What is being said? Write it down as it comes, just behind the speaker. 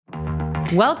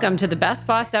Welcome to the Best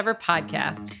Boss Ever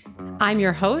podcast. I'm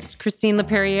your host, Christine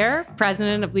LePerriere,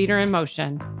 president of Leader in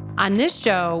Motion. On this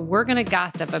show, we're going to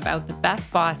gossip about the best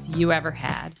boss you ever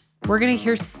had. We're going to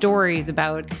hear stories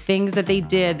about things that they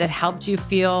did that helped you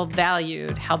feel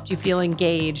valued, helped you feel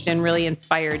engaged, and really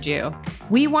inspired you.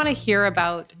 We want to hear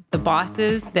about the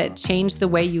bosses that changed the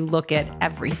way you look at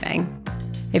everything.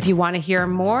 If you want to hear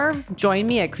more, join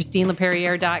me at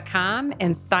ChristineLePerriere.com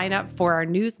and sign up for our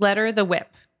newsletter, The Whip.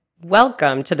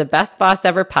 Welcome to the Best Boss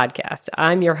Ever podcast.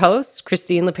 I'm your host,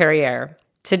 Christine LePerriere.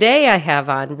 Today I have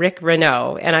on Rick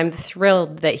Renaud, and I'm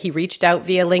thrilled that he reached out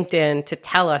via LinkedIn to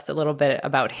tell us a little bit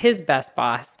about his best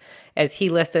boss as he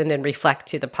listened and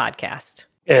reflected to the podcast.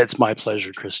 It's my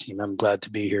pleasure, Christine. I'm glad to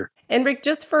be here. And Rick,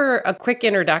 just for a quick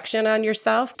introduction on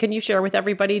yourself, can you share with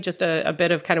everybody just a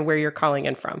bit of kind of where you're calling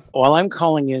in from? Well, I'm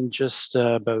calling in just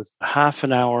about half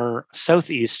an hour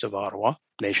southeast of Ottawa,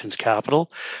 nation's capital,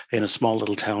 in a small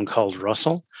little town called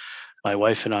Russell. My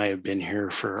wife and I have been here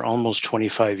for almost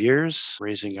 25 years,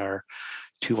 raising our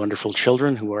two wonderful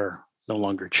children who are no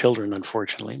longer children,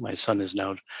 unfortunately. My son is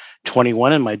now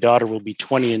 21 and my daughter will be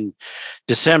 20 in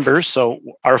December. So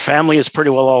our family is pretty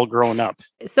well all grown up.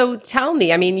 So tell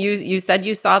me, you said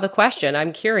you saw the question.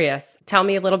 I'm curious. Tell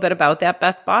me a little bit about that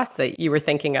best boss that you were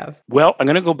thinking of. Well, I'm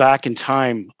going to go back in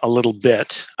time a little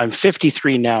bit. I'm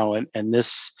 53 now, and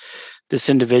this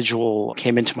individual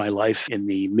came into my life in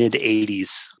the mid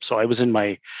 80s. So I was in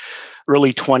my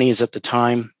early 20s at the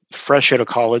time, fresh out of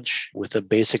college with a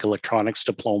basic electronics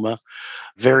diploma,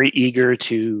 very eager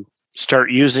to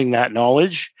start using that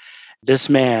knowledge. This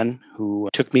man who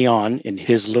took me on in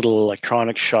his little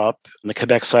electronics shop on the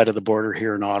Quebec side of the border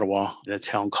here in Ottawa, in a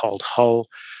town called Hull,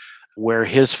 where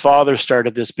his father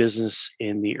started this business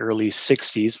in the early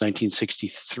 60s,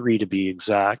 1963 to be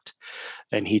exact,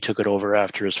 and he took it over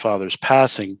after his father's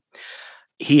passing.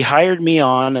 He hired me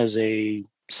on as a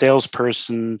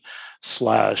salesperson /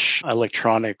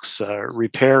 electronics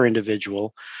repair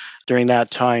individual. During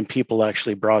that time, people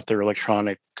actually brought their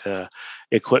electronic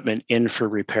equipment in for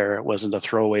repair. It wasn't a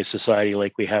throwaway society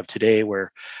like we have today,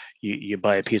 where you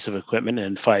buy a piece of equipment and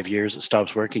in 5 years it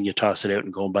stops working, you toss it out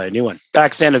and go and buy a new one.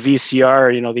 Back then, a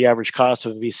VCR, the average cost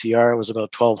of a VCR was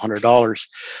about $1,200.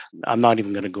 I'm not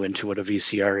even going to go into what a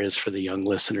VCR is for the young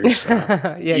listeners.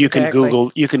 Yeah, you can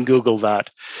Google that.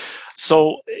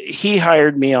 So he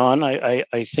hired me on. I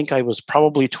think I was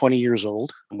probably 20 years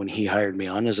old when he hired me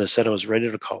on. As I said, I was right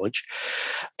out of college.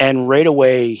 And right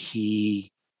away, he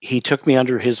took me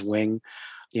under his wing,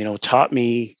 taught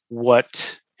me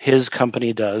what his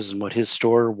company does and what his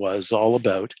store was all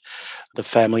about, the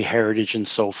family heritage and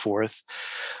so forth.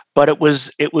 But it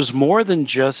was more than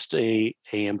just a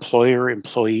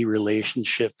employer-employee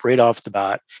relationship right off the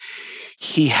bat.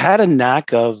 He had a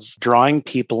knack of drawing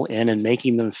people in and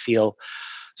making them feel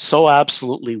so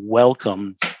absolutely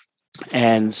welcome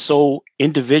and so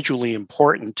individually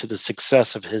important to the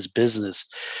success of his business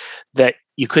that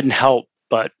you couldn't help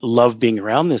but love being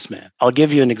around this man. I'll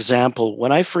give you an example.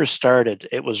 When I first started,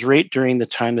 it was right during the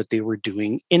time that they were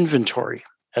doing inventory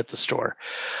at the store.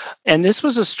 And this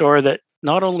was a store that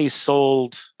not only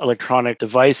sold electronic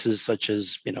devices such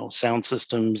as, sound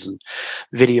systems and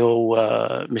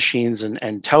video machines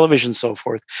and television and so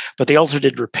forth, but they also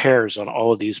did repairs on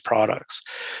all of these products.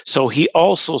 So he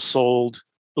also sold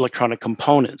electronic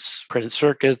components, printed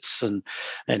circuits and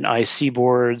IC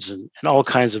boards and all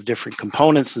kinds of different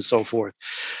components and so forth.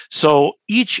 So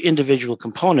each individual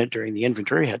component during the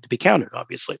inventory had to be counted,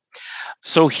 obviously.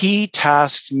 So he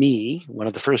tasked me, one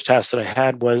of the first tasks that I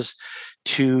had was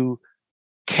to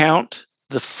count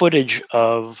the footage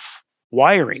of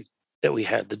wiring that we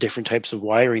had, the different types of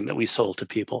wiring that we sold to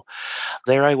people.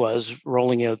 There I was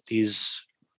rolling out these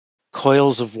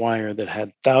coils of wire that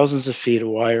had thousands of feet of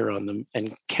wire on them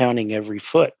and counting every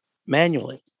foot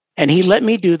manually. And he let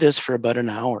me do this for about an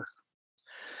hour.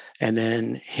 And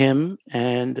then him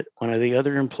and one of the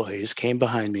other employees came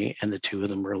behind me and the two of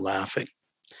them were laughing.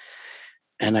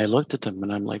 And I looked at them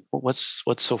and I'm like, well, what's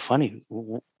so funny?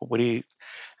 What do you...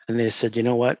 And they said, you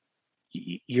know what?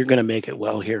 You're going to make it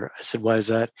well here. I said, why is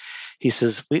that? He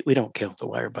says, we don't count the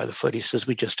wire by the foot. He says,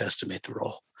 we just estimate the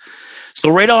roll. So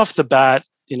right off the bat,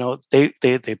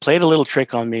 they played a little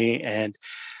trick on me, and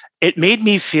it made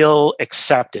me feel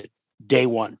accepted day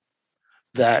one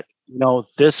that,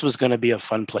 this was going to be a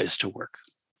fun place to work.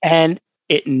 And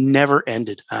it never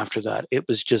ended after that. It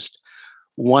was just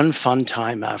one fun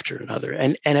time after another.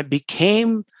 And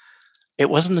it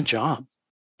wasn't a job.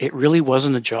 It really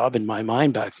wasn't a job in my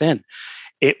mind back then.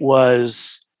 It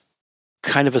was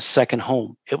kind of a second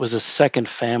home. It was a second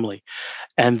family.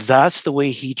 And that's the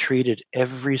way he treated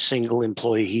every single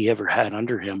employee he ever had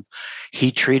under him.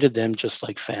 He treated them just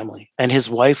like family. And his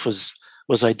wife was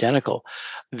identical.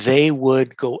 They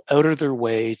would go out of their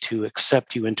way to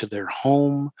accept you into their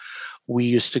home. We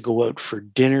used to go out for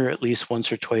dinner at least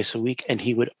once or twice a week, and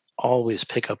he would always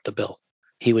pick up the bill.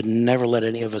 He would never let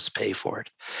any of us pay for it.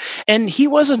 And he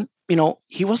wasn't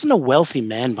a wealthy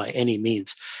man by any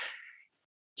means.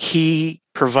 He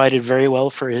provided very well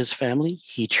for his family.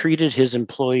 He treated his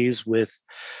employees with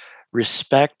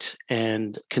respect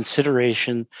and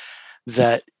consideration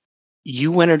that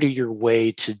you went out of your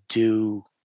way to do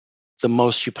the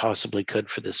most you possibly could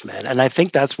for this man. And I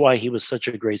think that's why he was such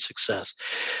a great success,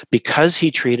 because he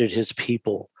treated his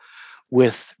people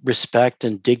with respect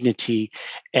and dignity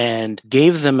and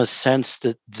gave them a sense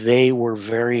that they were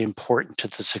very important to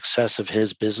the success of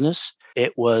his business.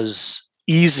 It was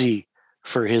easy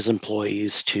for his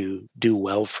employees to do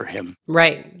well for him.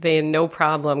 Right. They had no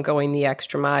problem going the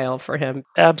extra mile for him.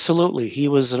 Absolutely. He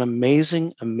was an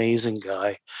amazing, amazing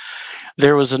guy.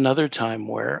 There was another time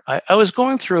where I was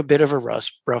going through a bit of a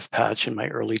rough patch in my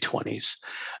early 20s.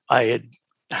 I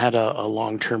had a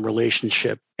long-term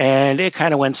relationship, and it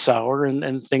kind of went sour,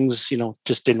 and things,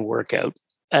 just didn't work out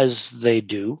as they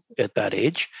do at that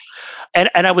age. And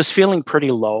I was feeling pretty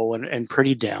low and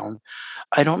pretty down.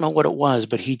 I don't know what it was,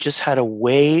 but he just had a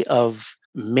way of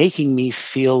making me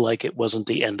feel like it wasn't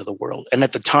the end of the world. And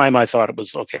at the time I thought it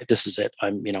was, okay, this is it.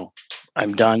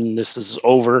 I'm done. This is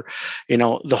over.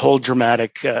 The whole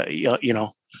dramatic,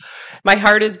 my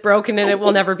heart is broken and it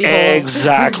will never be whole.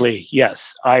 Exactly.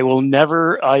 Yes. I will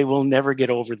never get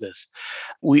over this.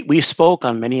 We spoke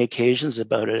on many occasions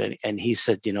about it. And he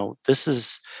said, this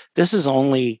is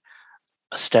only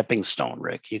a stepping stone,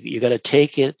 Rick. You got to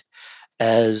take it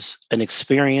as an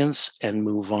experience and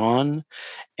move on.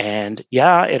 And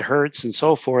yeah, it hurts and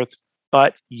so forth,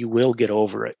 but you will get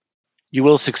over it. You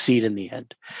will succeed in the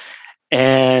end.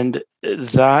 And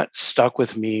that stuck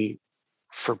with me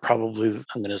for probably,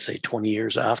 I'm going to say 20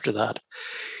 years after that.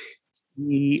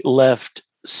 He left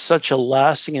such a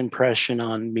lasting impression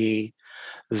on me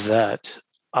that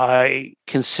I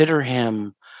consider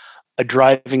him a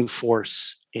driving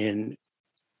force in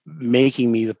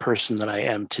making me the person that I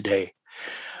am today.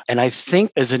 And I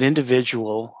think as an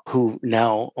individual who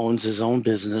now owns his own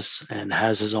business and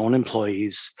has his own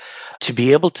employees, to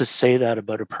be able to say that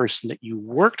about a person that you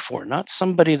worked for, not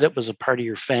somebody that was a part of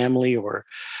your family or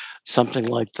something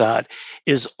like that,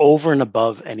 is over and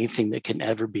above anything that can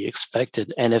ever be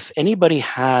expected. And if anybody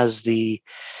has the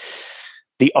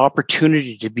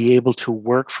opportunity to be able to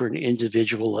work for an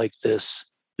individual like this,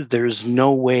 there's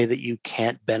no way that you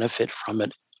can't benefit from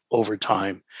it over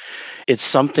time. It's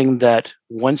something that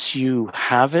once you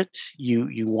have it,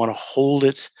 you want to hold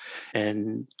it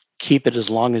and keep it as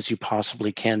long as you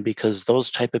possibly can, because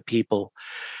those type of people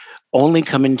only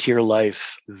come into your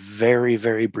life very,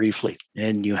 very briefly,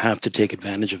 and you have to take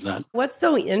advantage of that. What's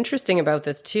so interesting about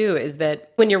this too is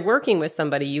that when you're working with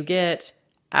somebody, you get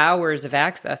hours of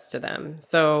access to them.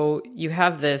 So you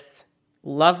have this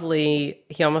lovely,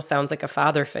 he almost sounds like a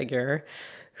father figure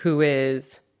who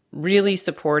is really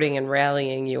supporting and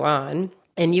rallying you on.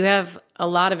 And you have a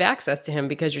lot of access to him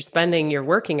because you're spending your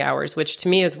working hours, which to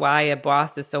me is why a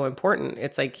boss is so important.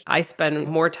 It's like I spend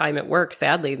more time at work,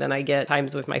 sadly, than I get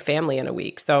times with my family in a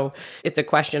week. So it's a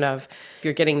question of if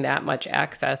you're getting that much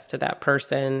access to that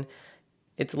person,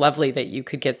 it's lovely that you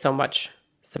could get so much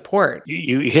support.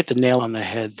 You hit the nail on the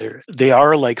head there. They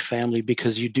are like family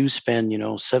because you do spend,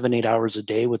 7-8 hours a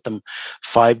day with them,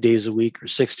 5 days a week or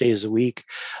 6 days a week.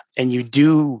 And you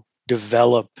do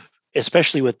develop,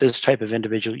 especially with this type of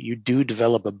individual, you do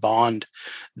develop a bond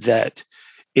that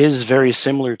is very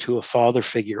similar to a father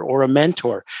figure or a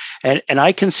mentor. And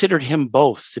I considered him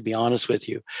both, to be honest with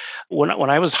you. When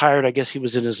I was hired, I guess he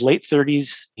was in his late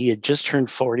 30s. He had just turned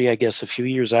 40, I guess, a few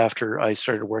years after I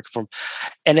started working for him.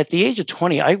 And at the age of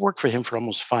 20, I worked for him for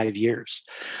almost 5 years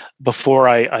before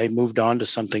I moved on to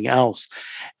something else.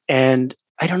 And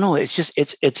I don't know.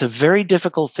 It's a very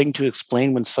difficult thing to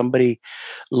explain when somebody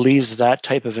leaves that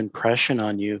type of impression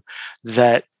on you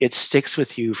that it sticks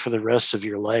with you for the rest of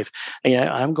your life. And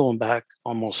I'm going back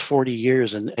almost 40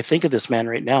 years, and I think of this man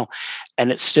right now,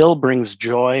 and it still brings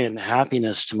joy and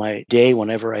happiness to my day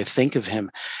whenever I think of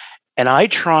him. And I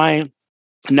try,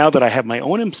 now that I have my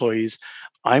own employees,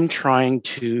 I'm trying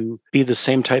to be the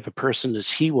same type of person as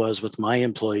he was with my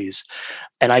employees.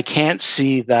 And I can't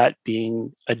see that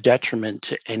being a detriment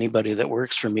to anybody that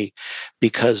works for me,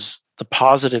 because the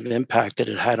positive impact that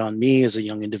it had on me as a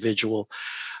young individual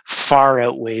far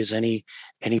outweighs any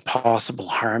possible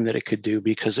harm that it could do,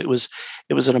 because it was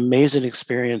an amazing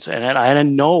experience, and I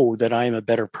know that I am a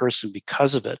better person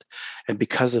because of it and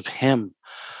because of him.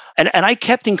 And I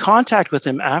kept in contact with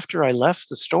him after I left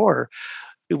the store.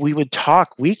 We would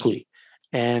talk weekly.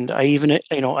 And I even,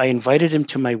 I invited him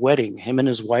to my wedding. Him and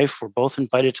his wife were both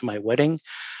invited to my wedding.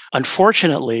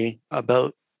 Unfortunately,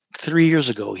 about 3 years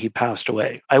ago, he passed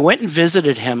away. I went and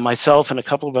visited him, myself and a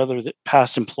couple of other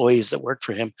past employees that worked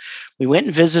for him. We went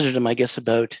and visited him, I guess,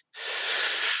 about,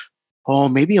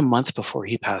 maybe a month before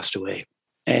he passed away.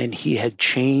 And he had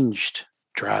changed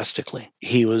drastically.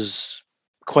 He was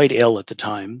quite ill at the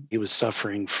time. He was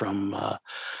suffering from a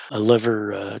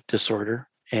liver disorder,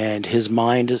 and his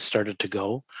mind had started to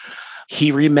go.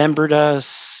 He remembered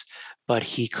us, but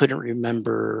he couldn't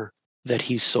remember that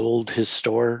he sold his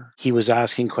store. He was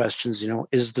asking questions,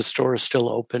 is the store still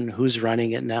open? Who's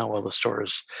running it now? Well, the store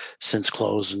has since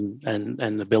closed,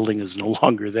 and the building is no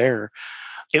longer there.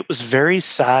 It was very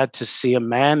sad to see a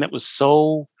man that was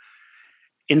so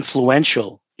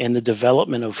influential in the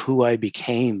development of who I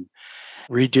became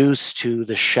reduced to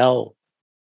the shell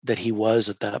that he was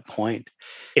at that point.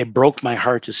 It broke my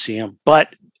heart to see him.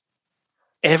 But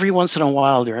every once in a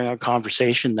while during our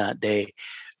conversation that day,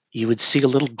 you would see a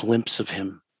little glimpse of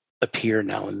him appear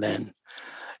now and then.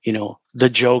 The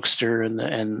jokester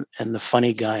and the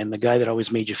funny guy, and the guy that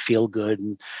always made you feel good,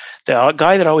 and the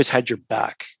guy that always had your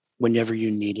back whenever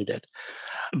you needed it.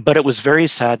 But it was very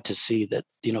sad to see that,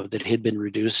 that he'd been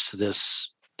reduced to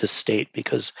this state,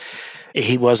 because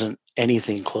he wasn't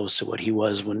anything close to what he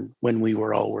was when we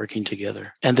were all working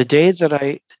together. And the day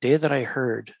that I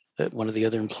heard that one of the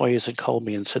other employees had called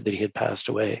me and said that he had passed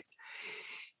away,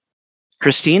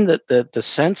 Christine, the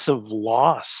sense of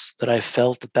loss that I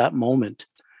felt at that moment,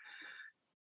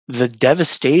 the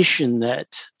devastation that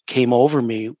came over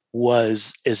me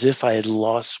was as if I had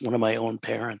lost one of my own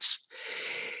parents.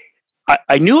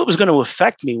 I knew it was going to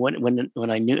affect me when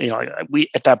I knew, we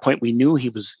at that point we knew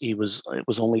it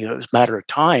was only a matter of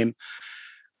time.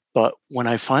 But when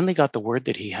I finally got the word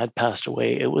that he had passed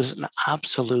away, it was an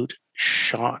absolute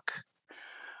shock.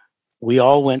 We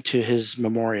all went to his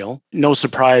memorial. No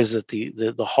surprise that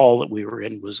the hall that we were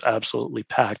in was absolutely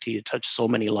packed. He had touched so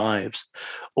many lives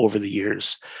over the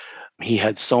years. He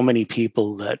had so many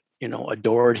people that,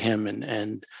 adored him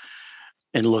and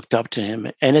looked up to him.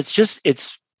 And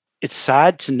it's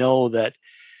sad to know that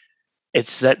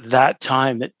it's that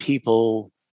time that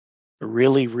people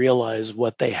really realize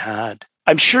what they had.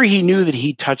 I'm sure he knew that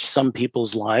he touched some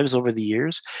people's lives over the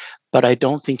years, but I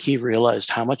don't think he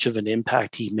realized how much of an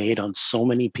impact he made on so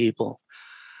many people.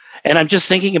 And I'm just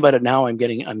thinking about it now. I'm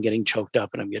getting choked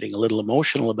up, and I'm getting a little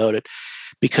emotional about it,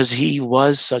 because he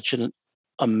was such an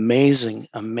amazing,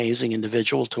 amazing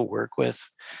individual to work with.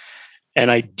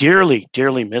 And I dearly,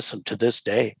 dearly miss him to this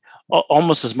day,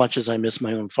 almost as much as I miss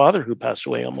my own father, who passed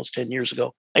away almost 10 years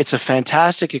ago. It's a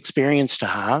fantastic experience to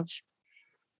have.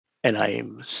 And I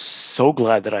am so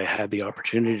glad that I had the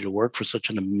opportunity to work for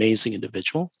such an amazing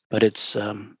individual. But it's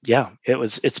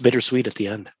bittersweet at the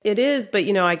end. It is. But,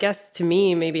 I guess to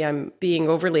me, maybe I'm being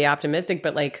overly optimistic,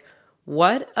 but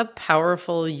what a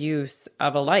powerful use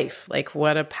of a life.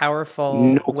 What a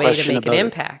powerful way to make an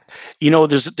impact.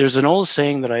 There's an old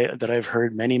saying that I've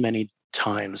heard many, many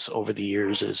times over the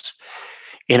years is,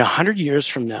 in 100 years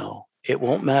from now, it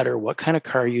won't matter what kind of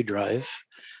car you drive,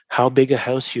 how big a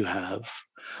house you have,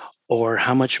 or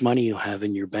how much money you have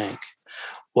in your bank.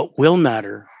 What will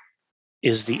matter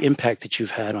is the impact that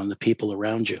you've had on the people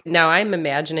around you. Now, I'm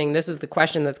imagining this is the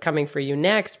question that's coming for you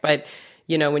next, but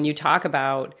when you talk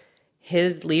about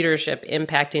his leadership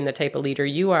impacting the type of leader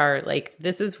you are,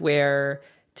 this is where,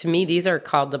 to me, these are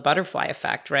called the butterfly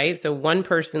effect, right? So one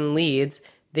person leads,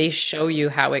 they show you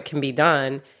how it can be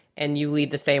done, and you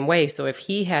lead the same way. So if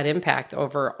he had impact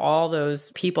over all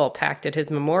those people packed at his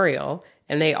memorial,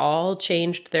 and they all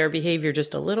changed their behavior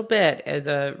just a little bit as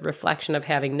a reflection of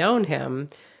having known him,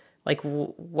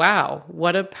 wow,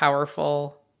 what a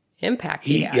powerful impact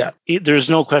he had. Yeah, there's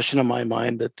no question in my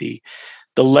mind that the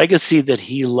legacy that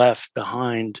he left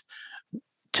behind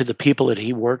to the people that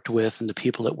he worked with and the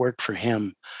people that worked for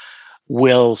him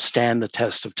will stand the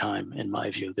test of time, in my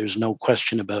view. There's no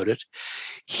question about it.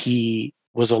 He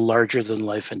was a larger than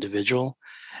life individual,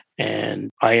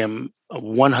 and I am a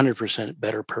 100%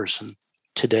 better person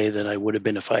today than I would have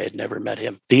been if I had never met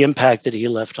him. The impact that he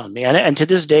left on me, and to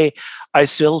this day, I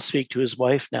still speak to his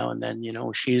wife now and then.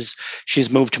 She's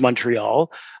moved to Montreal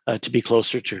to be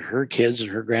closer to her kids and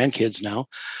her grandkids now.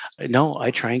 No,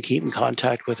 I try and keep in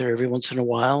contact with her every once in a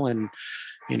while, and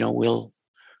we'll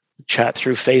chat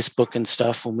through Facebook and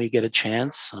stuff when we get a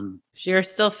chance. You're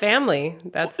still family.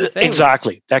 That's the thing.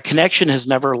 Exactly. That connection has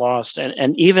never lost.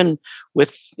 And even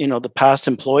with, the past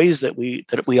employees that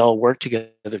we all work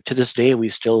together, to this day, we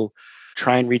still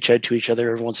try and reach out to each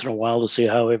other every once in a while to see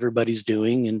how everybody's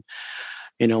doing. And,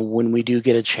 when we do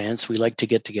get a chance, we like to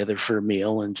get together for a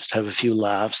meal and just have a few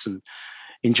laughs and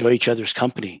enjoy each other's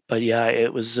company. But yeah,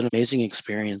 it was an amazing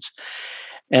experience.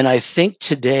 And I think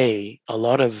today, a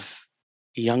lot of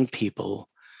young people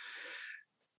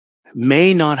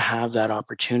may not have that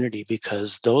opportunity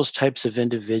because those types of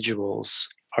individuals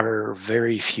are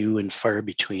very few and far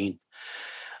between.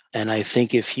 And I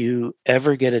think if you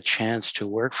ever get a chance to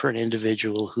work for an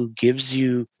individual who gives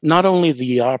you not only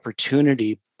the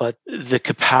opportunity, but the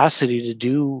capacity to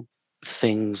do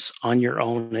things on your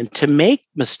own and to make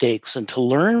mistakes and to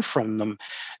learn from them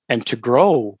and to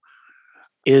grow,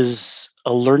 is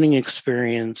a learning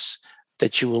experience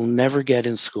that you will never get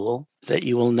in school, that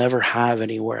you will never have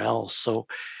anywhere else. So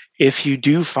if you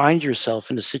do find yourself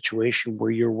in a situation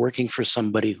where you're working for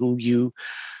somebody who you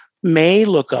may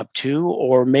look up to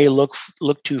or may look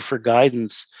to for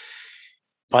guidance,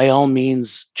 by all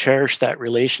means, cherish that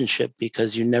relationship,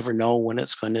 because you never know when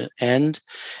it's going to end,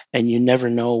 and you never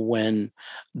know when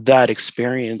that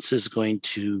experience is going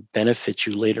to benefit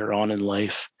you later on in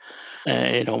life.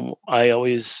 I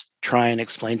always try and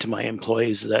explain to my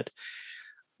employees that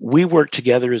we work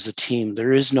together as a team.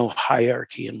 There is no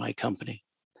hierarchy in my company.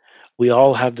 We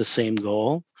all have the same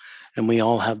goal and we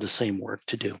all have the same work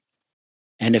to do.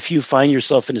 And if you find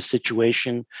yourself in a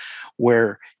situation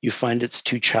where you find it's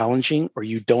too challenging or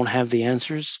you don't have the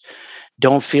answers,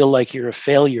 don't feel like you're a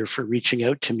failure for reaching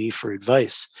out to me for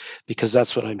advice, because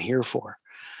that's what I'm here for.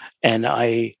 And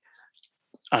I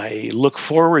look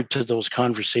forward to those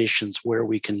conversations where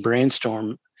we can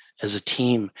brainstorm as a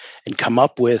team and come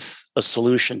up with a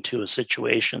solution to a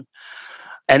situation.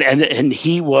 And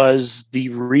he was the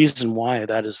reason why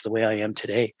that is the way I am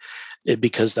today,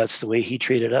 because that's the way he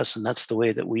treated us, and that's the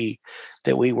way that we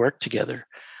work together.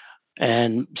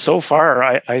 And so far,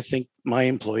 I think my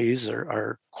employees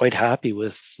are quite happy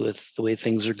with the way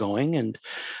things are going, and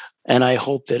I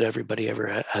hope that everybody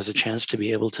ever has a chance to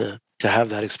be able to have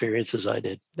that experience as I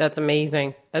did. That's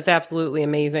amazing. That's absolutely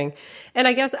amazing. And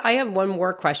I guess I have one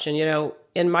more question.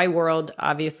 In my world,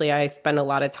 obviously, I spend a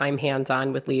lot of time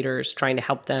hands-on with leaders, trying to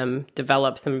help them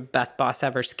develop some best boss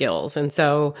ever skills. And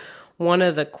so one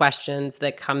of the questions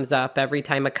that comes up every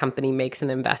time a company makes an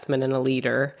investment in a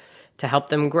leader to help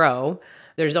them grow,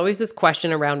 there's always this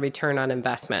question around return on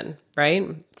investment,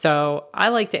 right? So I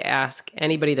like to ask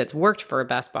anybody that's worked for a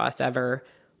best boss ever,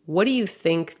 what do you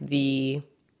think the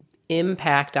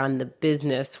impact on the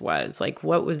business was? Like,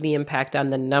 what was the impact on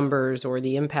the numbers or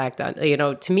the impact on,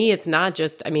 to me, it's not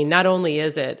just, not only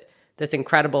is it this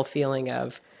incredible feeling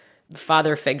of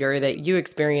father figure that you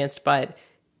experienced, but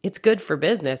it's good for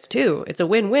business too. It's a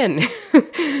win-win.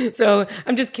 So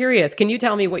I'm just curious, can you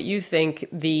tell me what you think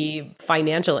the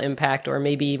financial impact or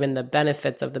maybe even the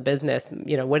benefits of the business,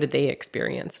 what did they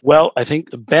experience? Well, I think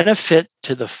the benefit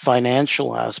to the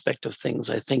financial aspect of things,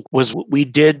 I think, was we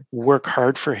did work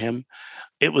hard for him.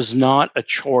 It was not a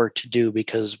chore to do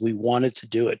because we wanted to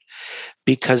do it,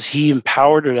 because he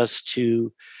empowered us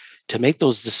to make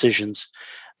those decisions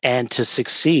and to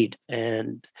succeed.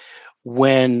 And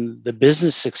when the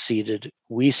business succeeded,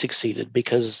 we succeeded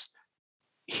because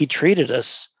he treated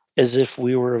us as if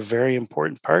we were a very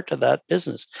important part of that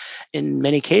business. In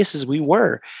many cases, we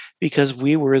were, because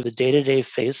we were the day-to-day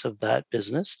face of that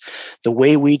business. The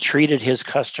way we treated his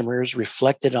customers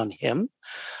reflected on him,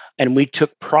 and we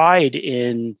took pride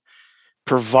in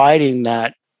providing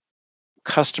that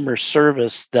customer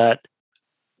service that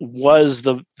was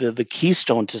the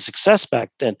keystone to success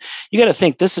back then. You got to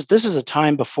think this is a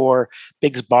time before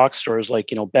big box stores like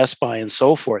Best Buy and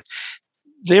so forth.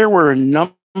 There were a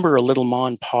number of little mom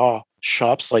and pop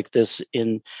shops like this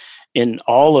in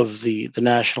all of the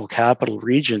national capital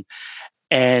region,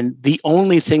 and the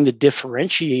only thing that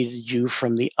differentiated you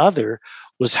from the other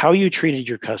was how you treated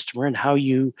your customer and how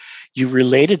you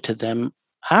related to them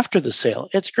after the sale.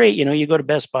 It's great. You go to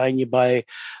Best Buy and you buy,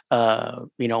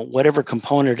 whatever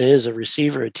component it is, a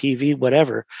receiver, a TV,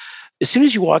 whatever. As soon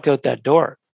as you walk out that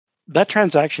door, that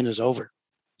transaction is over.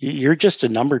 You're just a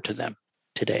number to them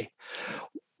today.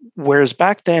 Whereas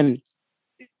back then,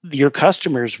 your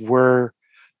customers were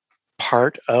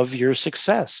part of your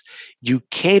success. You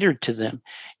catered to them.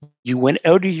 You went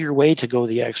out of your way to go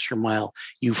the extra mile.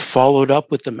 You followed up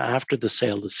with them after the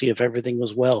sale to see if everything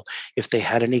was well, if they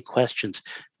had any questions.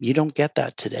 You don't get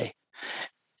that today.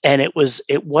 And it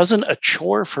wasn't a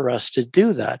chore for us to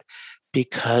do that,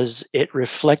 because it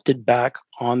reflected back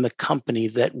on the company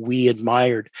that we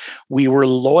admired. We were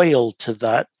loyal to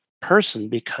that person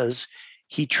because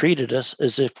he treated us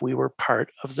as if we were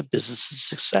part of the business's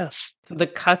success. So the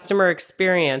customer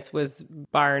experience was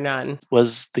bar none.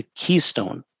 Was the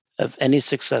keystone of any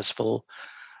successful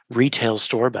retail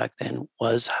store back then,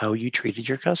 was how you treated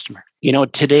your customer.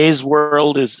 Today's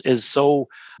world is so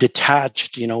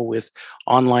detached, with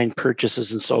online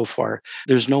purchases and so far.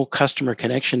 There's no customer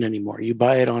connection anymore. You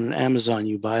buy it on Amazon,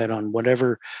 you buy it on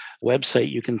whatever website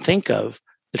you can think of.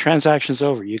 The transaction's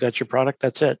over. You got your product,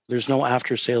 that's it. There's no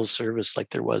after sales service like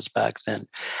there was back then.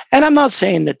 And I'm not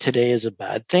saying that today is a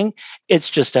bad thing. It's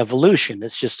just evolution.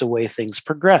 It's just the way things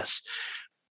progress.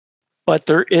 But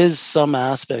there is some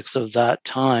aspects of that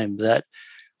time that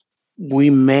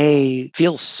we may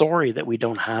feel sorry that we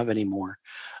don't have anymore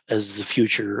as the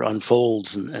future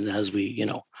unfolds and as we,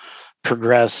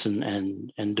 progress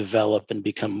and develop and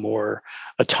become more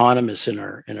autonomous in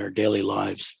our daily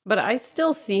lives. But I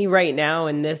still see right now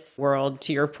in this world,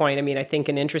 to your point, I think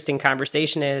an interesting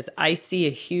conversation is I see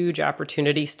a huge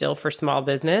opportunity still for small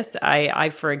business. I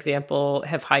for example,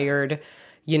 have hired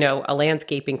a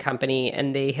landscaping company,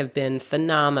 and they have been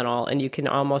phenomenal. And you can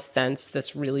almost sense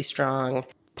this really strong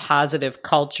positive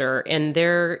culture, and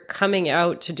they're coming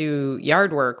out to do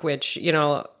yard work, which, I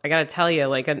got to tell you,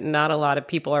 not a lot of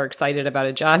people are excited about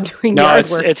a job doing yard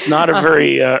work. It's not a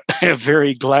very, a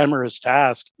very glamorous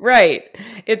task. Right.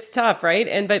 It's tough,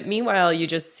 right? But meanwhile, you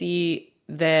just see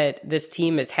that this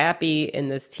team is happy, and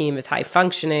this team is high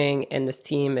functioning, and this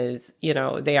team is,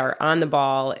 they are on the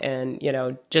ball, and,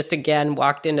 just again,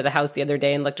 walked into the house the other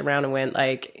day and looked around and went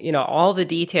all the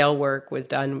detail work was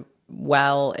done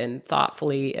well and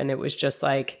thoughtfully. And it was just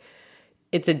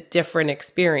it's a different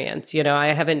experience.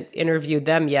 I haven't interviewed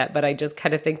them yet, but I just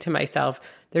kind of think to myself,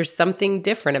 there's something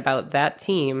different about that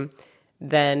team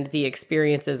than the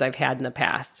experiences I've had in the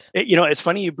past. It's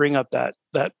funny you bring up that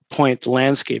point, the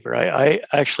landscaper. I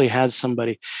actually had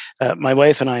somebody, my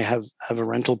wife and I have a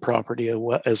rental property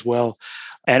as well.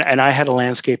 And I had a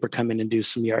landscaper come in and do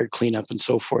some yard cleanup and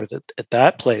so forth at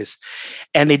that place.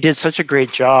 And they did such a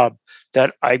great job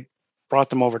that I brought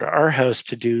them over to our house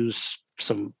to do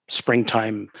some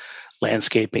springtime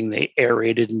landscaping. They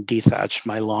aerated and dethatched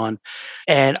my lawn.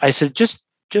 And I said, just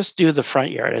do the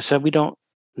front yard. I said, we don't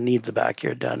need the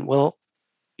backyard done. Well,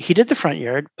 he did the front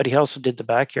yard, but he also did the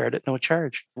backyard at no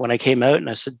charge. When I came out and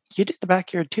I said, you did the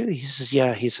backyard too? He says,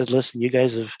 yeah. He said, listen, you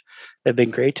guys have been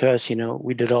great to us.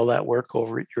 We did all that work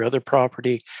over at your other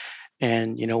property.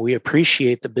 And, we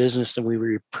appreciate the business, and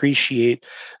we appreciate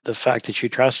the fact that you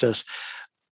trust us,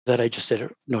 that I just did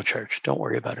it no charge. Don't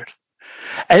worry about it.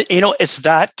 And, it's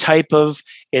that type of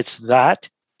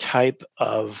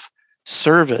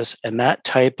service and that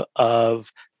type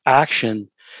of action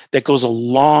that goes a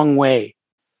long way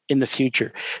in the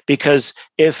future. Because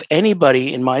if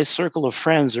anybody in my circle of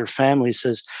friends or family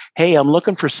says, hey, I'm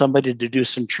looking for somebody to do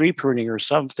some tree pruning or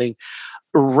something,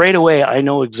 right away, I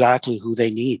know exactly who they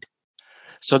need.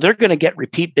 So they're going to get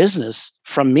repeat business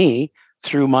from me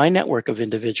through my network of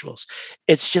individuals.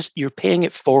 It's just, you're paying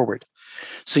it forward.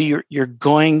 So you're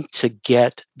going to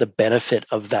get the benefit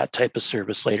of that type of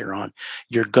service later on.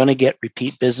 You're going to get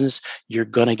repeat business. You're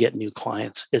going to get new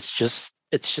clients. It's just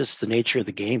the nature of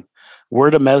the game.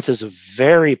 Word of mouth is a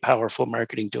very powerful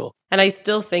marketing tool. And I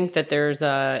still think that there's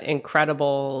an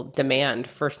incredible demand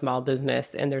for small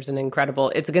business, and it's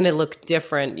going to look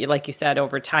different. Like you said,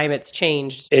 over time, it's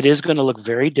changed. It is going to look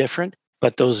very different.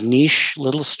 But those niche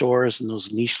little stores and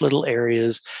those niche little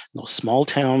areas, those small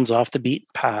towns off the beaten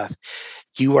path,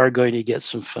 you are going to get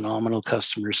some phenomenal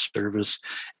customer service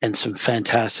and some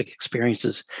fantastic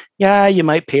experiences. Yeah, you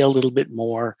might pay a little bit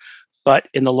more, but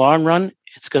in the long run,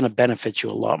 it's going to benefit you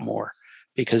a lot more,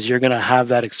 because you're going to have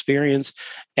that experience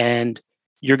and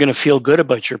you're going to feel good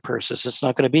about your purchase. It's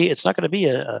not going to be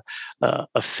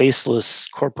a faceless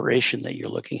corporation that you're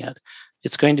looking at.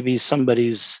 It's going to be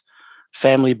somebody's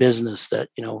family business that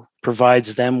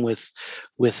provides them with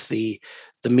the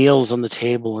meals on the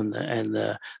table and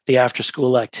the after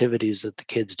school activities that the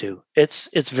kids do.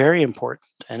 It's very important,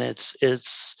 and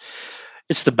it's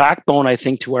the backbone, I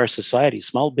think, to our society.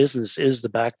 Small business is the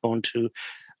backbone to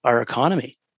our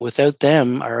economy. Without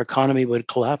them, our economy would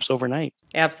collapse overnight.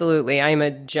 Absolutely. I'm a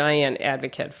giant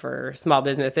advocate for small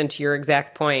business. And to your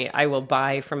exact point, I will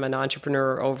buy from an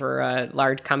entrepreneur over a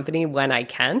large company when I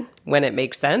can, when it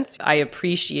makes sense. I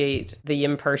appreciate the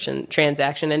in-person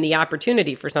transaction and the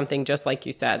opportunity for something just like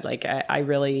you said. I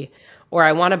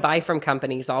want to buy from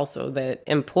companies also that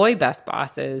employ best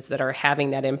bosses that are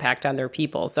having that impact on their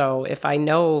people. So if I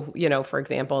know, for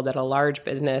example, that a large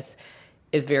business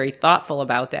is very thoughtful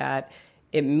about that,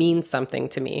 it means something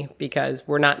to me, because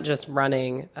we're not just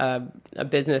running a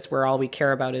business where all we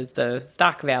care about is the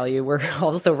stock value. We're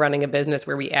also running a business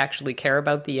where we actually care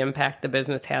about the impact the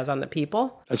business has on the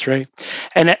people. That's right.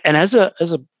 And as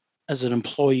an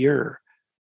employer,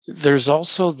 there's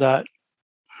also that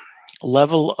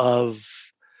level of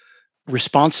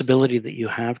responsibility that you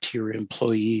have to your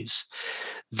employees.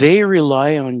 They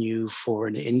rely on you for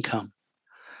an income.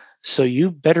 So you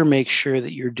better make sure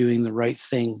that you're doing the right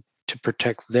thing to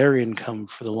protect their income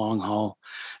for the long haul,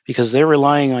 because they're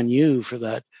relying on you for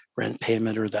that rent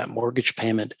payment or that mortgage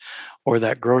payment or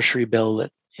that grocery bill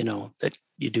that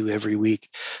you do every week.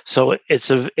 So it's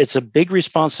a big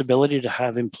responsibility to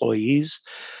have employees,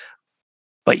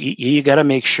 but you got to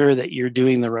make sure that you're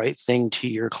doing the right thing to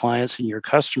your clients and your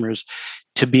customers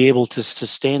to be able to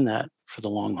sustain that for the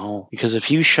long haul. Because if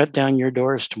you shut down your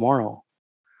doors tomorrow,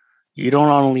 you don't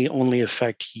only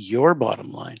affect your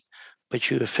bottom line, but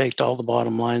you affect all the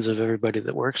bottom lines of everybody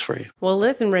that works for you. Well,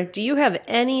 listen, Rick, do you have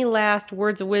any last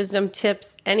words of wisdom,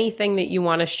 tips, anything that you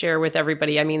want to share with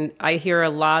everybody? I mean, I hear a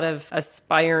lot of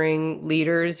aspiring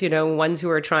leaders, ones who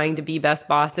are trying to be best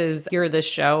bosses, hear this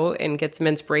show and get some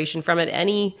inspiration from it.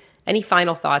 Any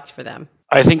final thoughts for them?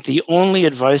 I think the only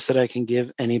advice that I can give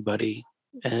anybody,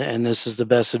 and this is the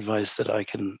best advice that I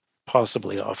can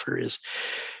possibly offer, is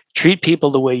treat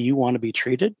people the way you want to be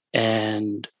treated,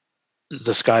 and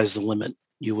the sky's the limit.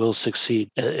 You will succeed.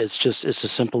 It's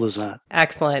as simple as that.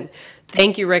 Excellent.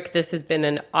 Thank you, Rick. This has been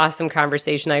an awesome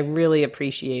conversation. I really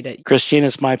appreciate it. Christine,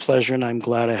 it's my pleasure, and I'm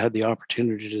glad I had the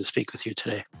opportunity to speak with you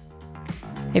today.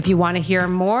 If you want to hear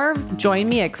more, join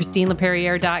me at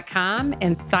ChristineLeperriere.com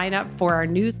and sign up for our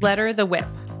newsletter, The Whip.